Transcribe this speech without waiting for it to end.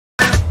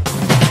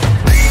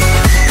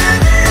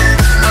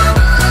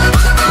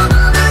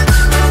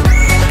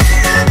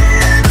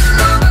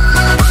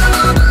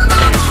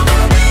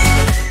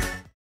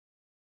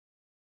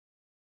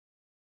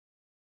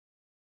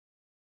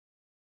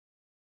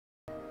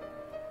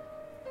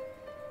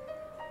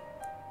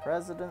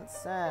President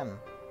Sam,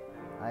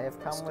 I have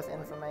come with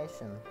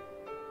information.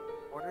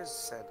 What is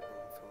said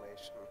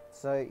information?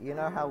 So, you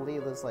know how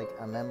Leela's like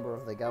a member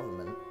of the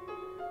government?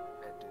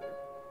 I do.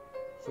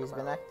 She's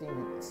been acting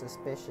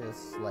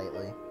suspicious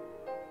lately.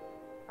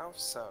 How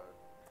so?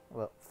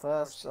 Well,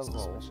 first of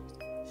all,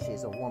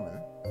 she's a woman.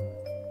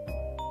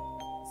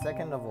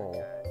 Second of all,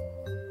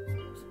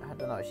 I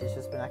don't know, she's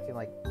just been acting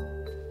like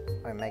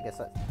Omega.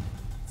 So,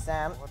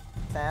 Sam,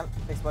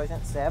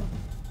 explosion, Seb,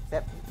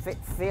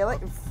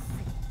 Felix.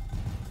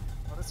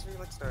 What is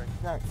Felix doing?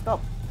 No, stop.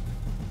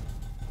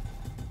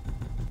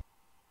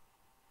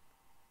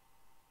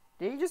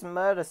 Did you just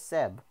murder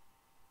Seb?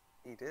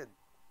 He did.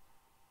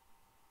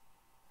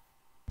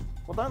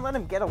 Well, don't let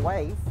him get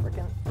away,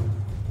 frickin'.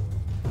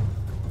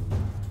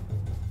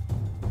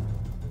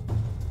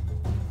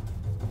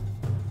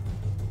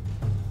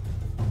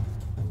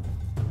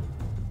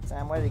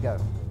 Sam, where'd he go?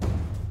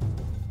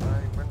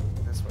 I went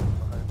this way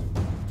behind.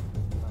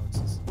 No, it's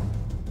just...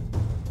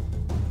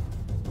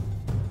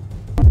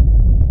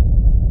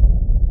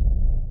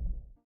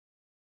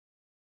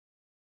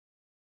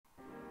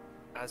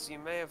 As you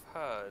may have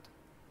heard,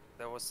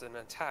 there was an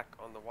attack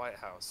on the White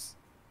House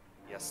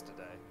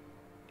yesterday.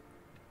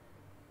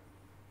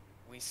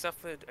 We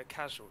suffered a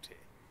casualty.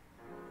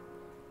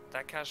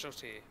 That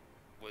casualty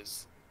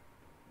was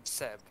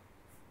Seb,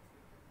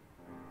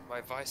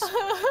 my vice.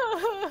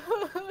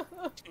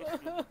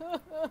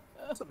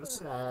 So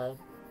sad.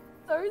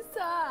 So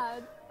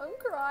sad. I'm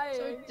crying.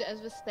 So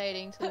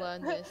devastating to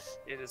learn this.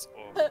 It is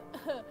awful.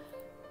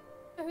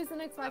 Who's the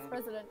next vice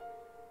president?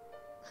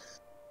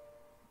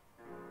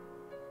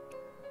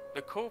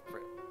 The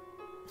culprit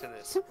to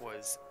this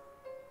was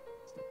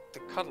the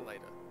Cuddleator,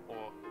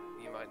 or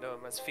you might know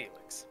him as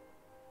Felix.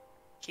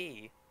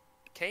 He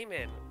came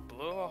in,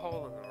 blew a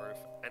hole in the roof,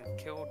 and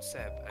killed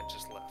Seb and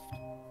just left.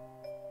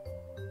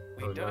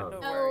 We don't know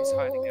where he's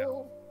hiding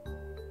out.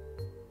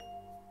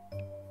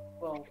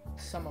 Well,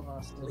 some of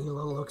us do.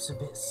 Leela looks a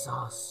bit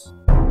sus.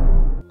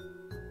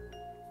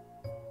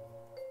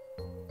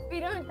 We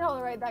don't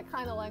tolerate that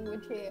kind of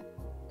language here.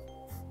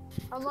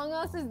 Among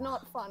Us is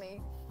not funny.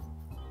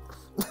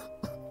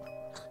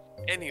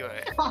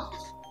 Anyway.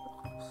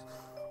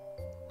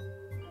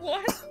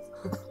 What?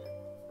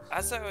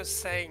 As I was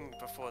saying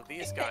before,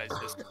 these guys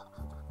just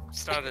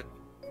started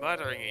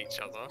murdering each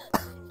other.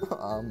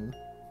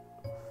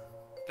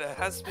 There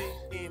has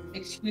been...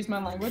 Excuse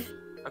my language?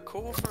 A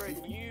call for a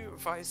new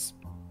vice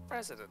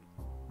president.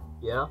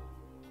 Yeah?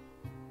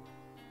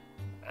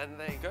 And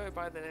they go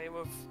by the name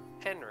of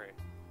Henry.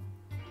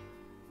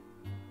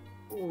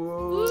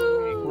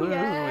 Whoa. Woo!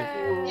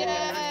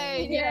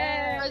 Yay!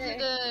 Yay!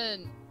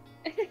 President!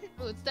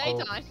 Oh, it's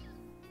daytime.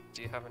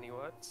 Do you have any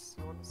words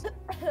you want to say?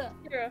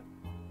 Yeah.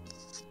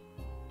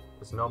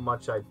 There's not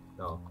much I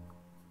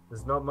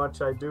There's not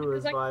much I do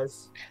as like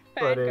vice,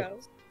 but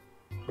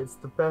it's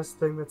the best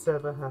thing that's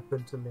ever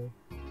happened to me.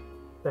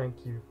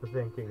 Thank you for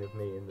thinking of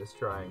me in this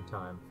trying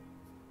time.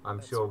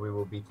 I'm sure we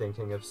will be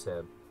thinking of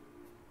Seb.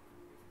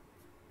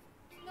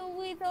 No,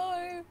 we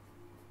though.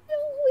 No,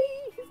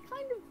 we. He's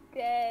kind of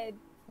dead.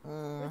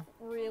 There's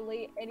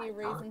really any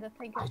reason to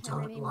think of I him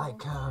don't anymore.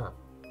 like her.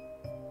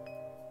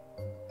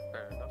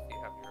 Fair enough,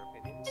 you have your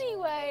opinions.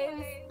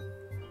 Anyways,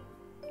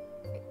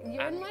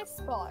 you're in my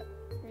spot.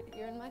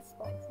 You're in my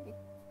spot.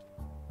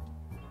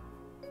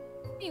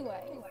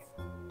 Anyways,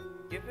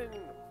 Given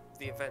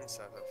the events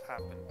that have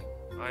happened,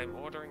 I'm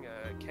ordering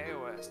a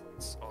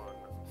KOS on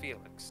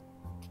Felix.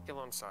 Kill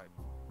on sight.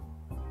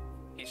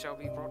 He shall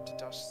be brought to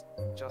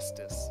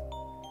justice.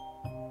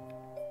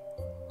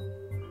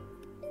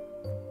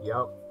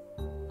 Yup.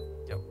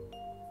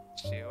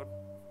 Shield.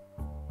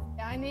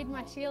 yeah, I need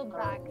my shield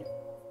back.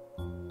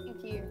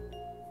 Thank you.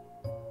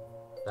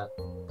 That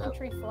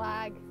Country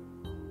flag.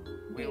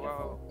 We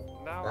will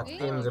now That Yeah,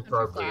 seems country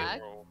appropriate.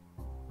 flag. roll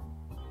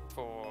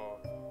for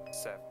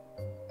Seb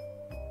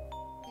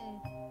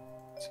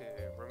to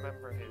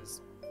remember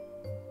his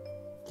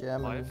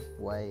German Life?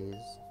 ways.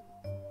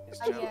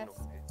 German yes.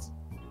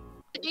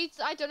 ways.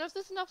 I don't know if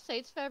there's enough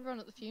seats for everyone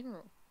at the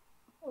funeral.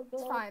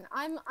 It's fine.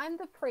 I'm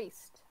the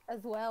priest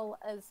as well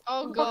as.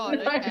 Oh god,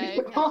 okay.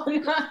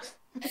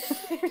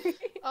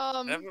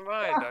 Never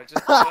mind, I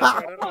just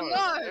thought it Oh, was.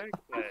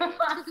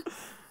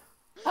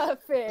 Okay.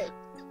 Perfect.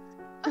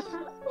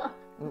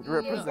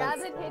 Represents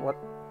gathered here- what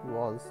he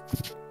was.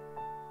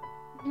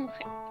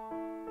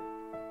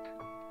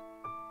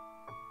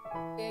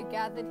 We are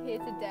gathered here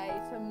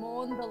today to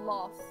mourn the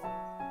loss.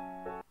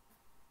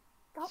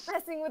 Stop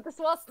messing with the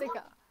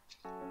swastika.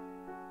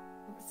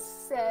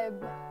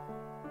 Seb,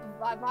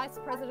 Vice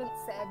President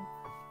Seb,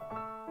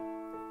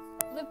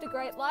 lived a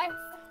great life.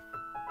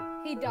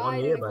 He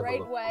died year, in by a the great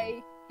look.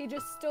 way. He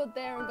just stood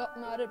there and got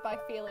murdered by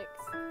Felix.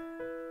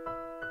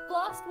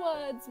 Last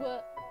words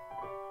were...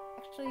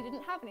 Actually, he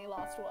didn't have any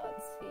last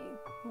words.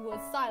 He was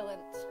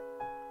silent.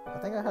 I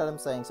think I heard him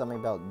saying something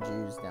about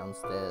Jews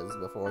downstairs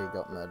before he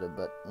got murdered,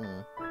 but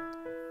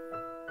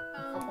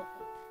Oh,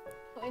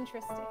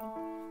 interesting.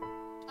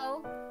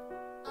 Oh,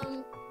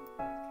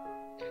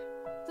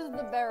 to of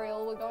the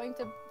burial, we're going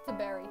to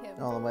bury him.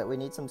 Oh wait, we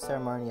need some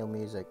ceremonial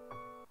music.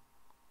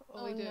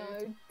 Oh, we do.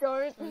 No,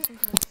 don't. No.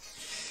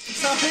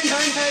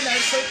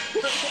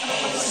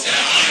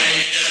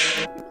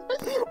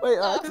 Wait,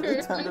 I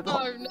actually turned it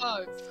off.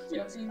 No.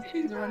 Yes,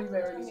 he's already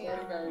buried. He's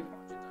already buried.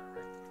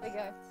 There you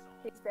go.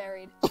 He's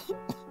buried.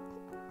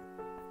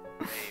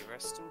 Hey,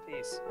 rest in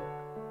peace.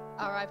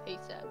 R.I.P.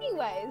 Seb.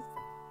 Anyways,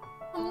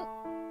 I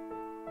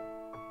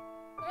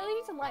really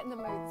need to lighten the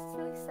mood. It's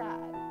really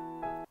sad.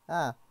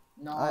 Ah,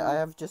 No. I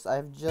have just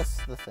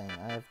the thing.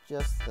 I have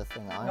just the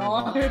thing. I'm No.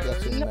 not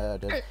getting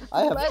murdered.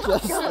 I have Let's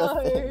just go.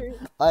 the thing.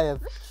 I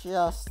have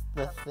just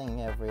the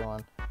thing,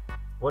 everyone.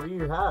 What do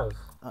you have?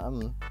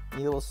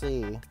 You will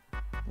see.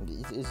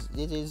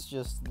 It is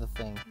just the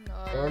thing. No.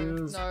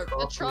 Ends, No. The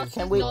coffee. trust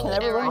Can is we? not Can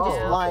there everyone right just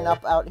now. line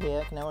up out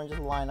here? Can everyone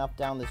just line up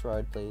down this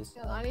road, please?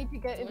 Yeah, I need to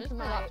get What is into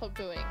my my. laptop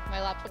doing?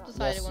 My laptop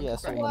decided it wanted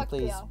Yes, to break. woman, Work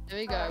please. here. There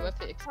we go. We're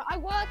fixed. I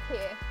work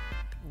here.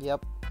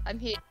 Yep. I'm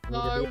here. Need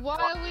to No. be-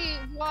 Why are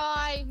we?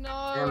 Why? No.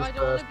 Sam's I don't want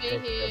to first, be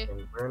take here.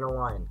 second. We're in a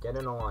line. Get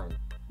in a line.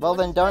 Well What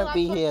then, is my don't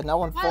be laptop- here. No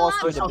one My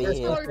forced you laptop to be is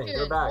here. broken.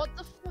 Go back. What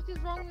the fuck is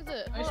wrong with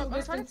it? Social Hold on,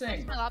 I'm trying to distancing.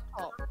 fix my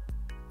laptop.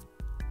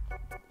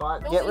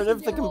 But Get rid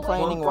of the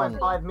complaining one.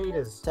 1.5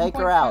 meters. Take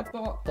her out.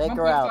 Take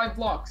her out. 1.5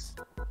 blocks.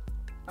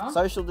 Huh?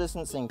 Social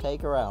distancing.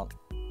 Take her out.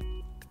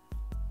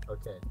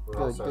 Okay. We're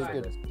Good, also good,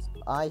 good. this.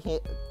 I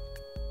hit.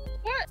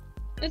 What?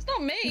 It's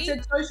not He me.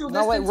 said social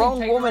No wait, distancing, wrong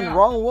take her woman. out.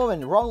 Wrong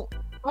woman. Wrong.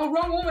 Oh,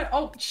 wrong woman.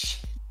 Oh, shh.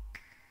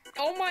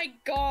 Oh my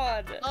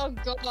god. Oh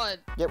god.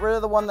 Get rid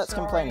of the one that's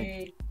complaining.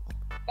 Sorry.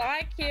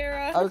 Bye,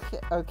 Kira. Okay.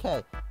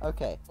 Okay.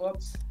 Okay.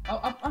 Whoops.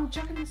 Oh, I'm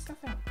chucking this stuff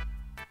out.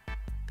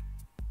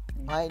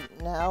 I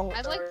now.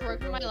 I've like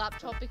broken my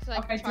laptop because I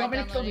Okay, do you tried want me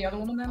to kill the downloading other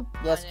woman then?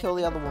 Yes, mine kill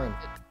the and other woman.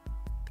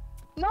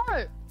 No.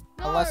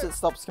 No. Unless it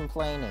stops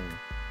complaining.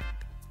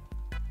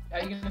 Are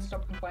you gonna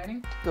stop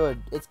complaining?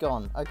 Good. It's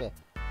gone. Okay.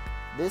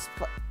 This.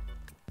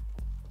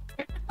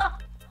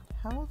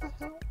 How the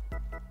hell?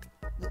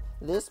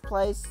 This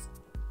place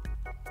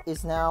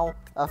is now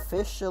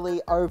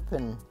officially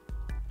open.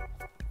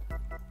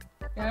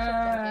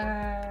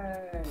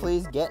 Yay!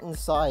 Please get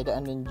inside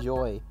and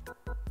enjoy.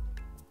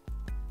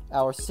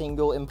 Our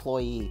single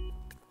employee.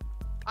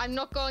 I'm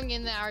not going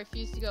in there. I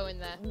refuse to go in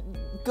there.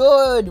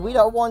 Good! We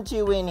don't want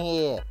you in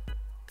here!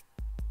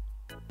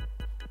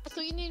 I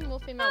thought you needed more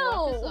female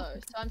No. workers though,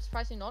 so I'm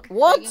surprised you're not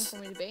What? begging for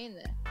me to be in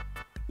there.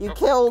 You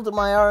killed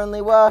my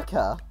only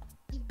worker!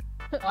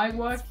 I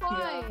work It's here.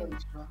 fine.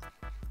 Felicia.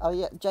 Oh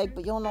yeah, Jake,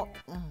 but you're not...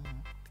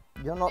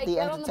 You're not Hey, the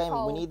get on the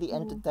entertainment. We pole. need the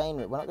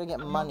entertainment. We're not gonna get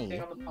I'm not money.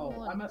 getting on the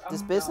pole.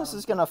 This business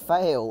is gonna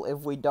fail if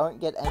we don't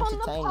get On the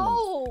entertainment.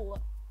 pole.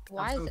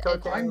 Why some is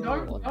cocaine. Ed I'm Hey.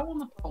 not on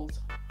the poles.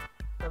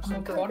 Have I'm a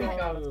some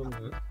bodyguard.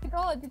 cocaine. Oh my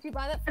god, did you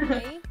buy that for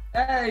me?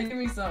 Hey, give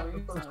me some.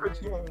 Give me Some some.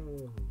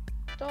 cocaine.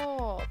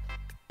 Stop?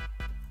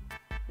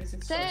 This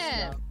is so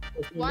Sam. smart.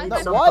 If you Why need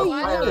No, some why are you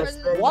papyrus, in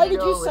here? there Why did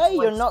go. you It's say like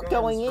you're not scans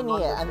going in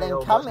from here and then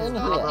Undertale come versus in Oh,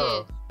 here? I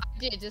Bravo. did.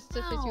 I did, just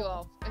to piss you Ow.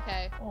 off.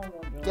 Okay. Oh my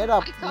god. Get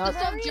up. I can't No,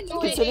 stop Very jumping.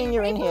 considering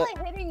you're in here.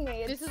 People are hitting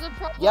me. This is a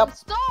problem. Yep.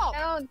 Stop!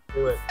 Down.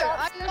 Do it.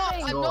 Stop I'm not.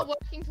 moving. I'm not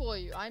working for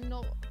you. I'm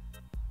not.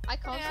 I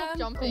can't stop Sam.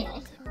 jumping.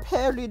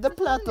 Perry the That's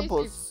not an issue.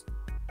 platypus.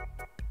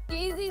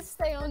 Easy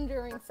stay on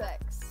during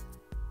sex.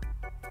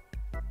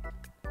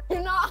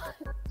 You're not.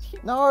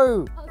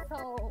 No!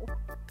 Asshole.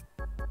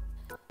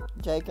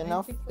 Jake,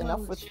 enough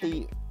with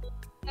the...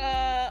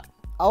 Uh,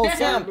 Oh,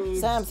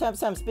 Yeah.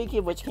 Sam, speaking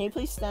of which, can you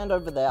please stand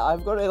over there? Can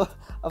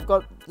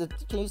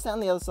you stand on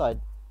the other side?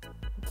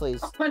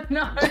 Please. Oh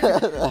no.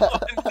 Oh,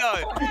 no!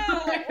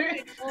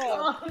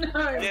 Oh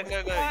no.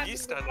 Yeah, no, you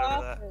stand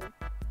over there.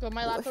 So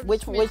my laptop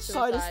Which just committed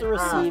side is the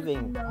suicide.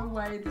 receiving? No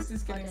way, this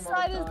is getting Which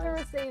side is the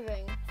monetized.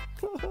 receiving?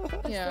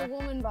 It's Yeah. the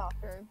woman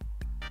bathroom.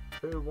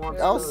 Who wants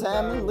Oh, to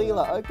Sam and go?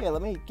 Leela. Okay,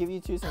 let me give you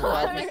two some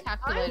Why is guidance. my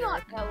calculator I'm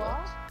not open?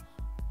 Ella.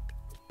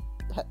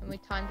 And we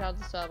timed out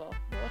the server.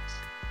 What?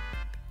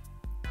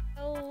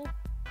 Oh.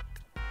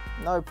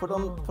 No, put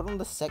on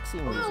the sexy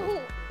music. No.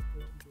 You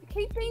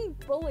keep being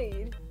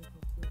bullied.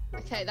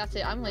 Okay, that's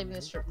it. I'm leaving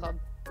the strip club.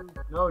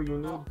 No, you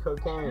need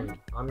cocaine.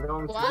 I'm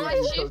going to Why am give I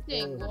you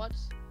shifting? cocaine.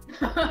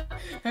 What?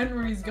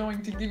 Henry's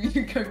going to give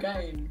you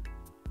cocaine.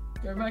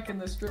 Go back in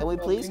the strip Can we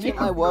club, please you keep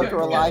need my worker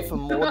cocaine. alive for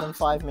more than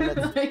 5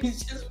 minutes?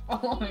 He's just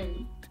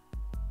following.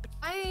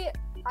 I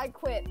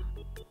quit.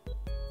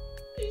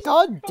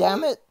 God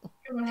damn it!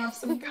 Gonna have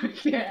some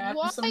cocaine. Have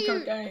Why some are you-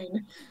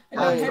 cocaine. And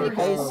Hey, then Henry's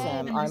hey like,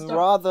 Sam, Henry, I'm stop.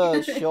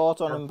 rather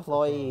short on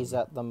employees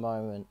at the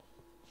moment.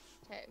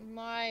 Okay,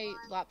 my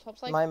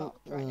laptop's like My- fucked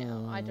right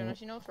now. I don't mm.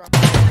 actually know what's wrong.